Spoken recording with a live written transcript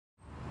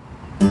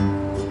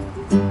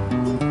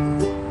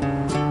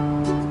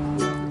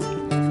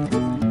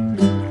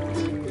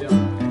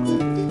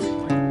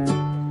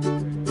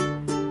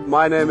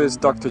my name is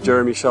Dr.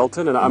 Jeremy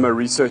Shelton and I'm a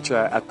researcher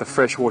at the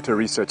Freshwater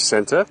Research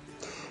Center,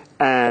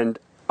 and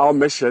our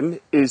mission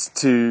is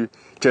to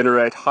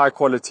generate high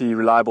quality,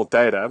 reliable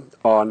data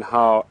on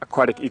how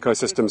aquatic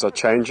ecosystems are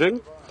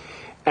changing.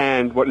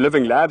 And what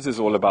Living Labs is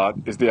all about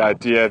is the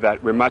idea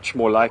that we're much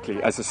more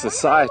likely as a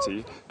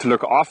society to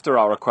look after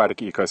our aquatic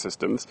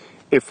ecosystems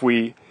if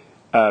we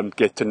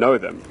get to know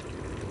them.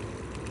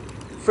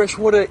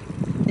 Freshwater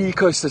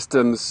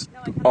ecosystems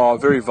are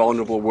very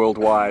vulnerable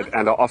worldwide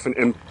and are often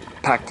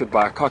impacted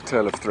by a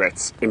cocktail of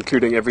threats,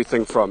 including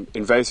everything from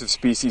invasive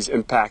species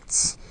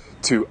impacts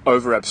to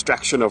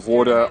over-abstraction of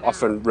water,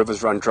 often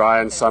rivers run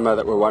dry in summer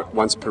that were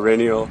once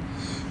perennial,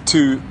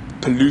 to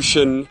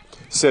pollution,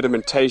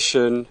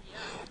 sedimentation,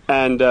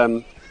 and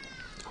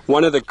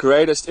one of the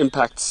greatest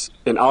impacts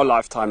in our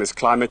lifetime is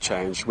climate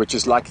change, which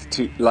is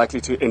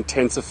likely to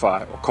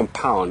intensify or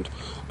compound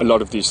a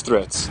lot of these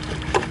threats.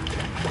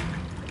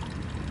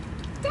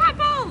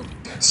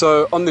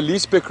 So on the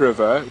Liesbeek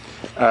River,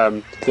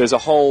 there's a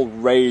whole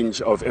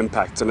range of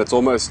impacts, and it's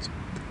almost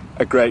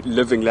a great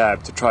living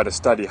lab to try to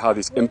study how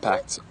these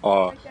impacts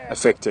are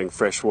affecting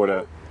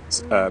freshwater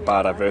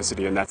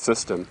biodiversity in that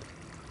system.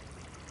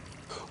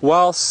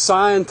 While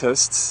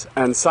scientists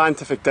and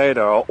scientific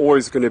data are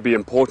always going to be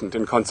important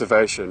in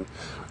conservation,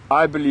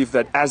 I believe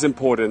that as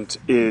important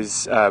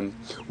is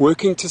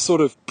working to sort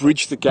of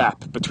bridge the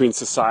gap between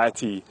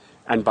society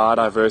and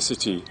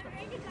biodiversity.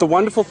 The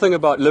wonderful thing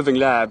about Living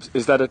Labs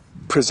is that it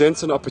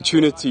presents an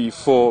opportunity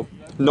for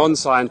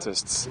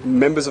non-scientists,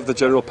 members of the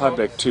general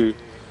public, to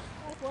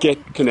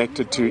get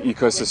connected to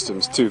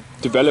ecosystems, to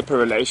develop a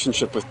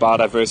relationship with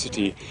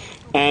biodiversity,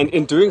 and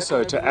in doing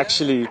so to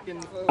actually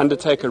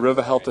undertake a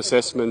river health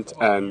assessment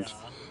and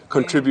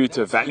contribute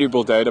a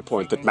valuable data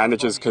point that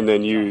managers can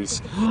then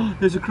use.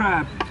 There's a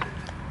crab.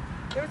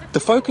 The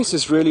focus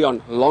is really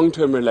on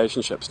long-term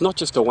relationships, not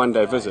just a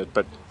one-day visit,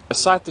 but a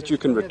site that you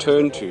can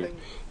return to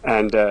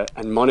and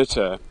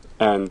monitor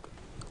and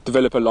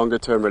develop a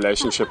longer-term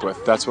relationship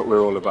with. That's what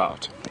we're all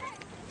about.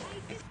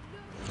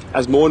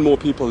 As more and more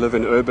people live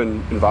in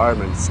urban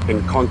environments,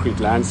 in concrete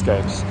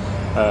landscapes,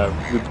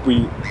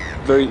 we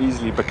very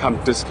easily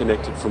become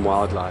disconnected from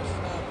wildlife,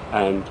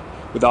 and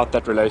without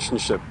that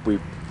relationship we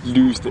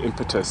lose the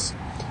impetus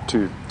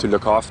to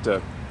look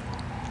after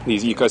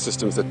these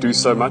ecosystems that do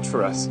so much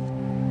for us.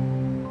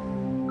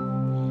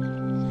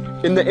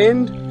 In the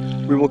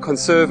end, we will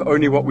conserve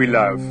only what we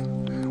love.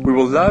 We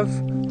will love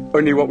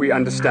only what we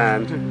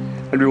understand,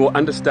 and we will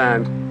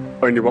understand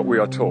only what we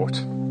are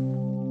taught.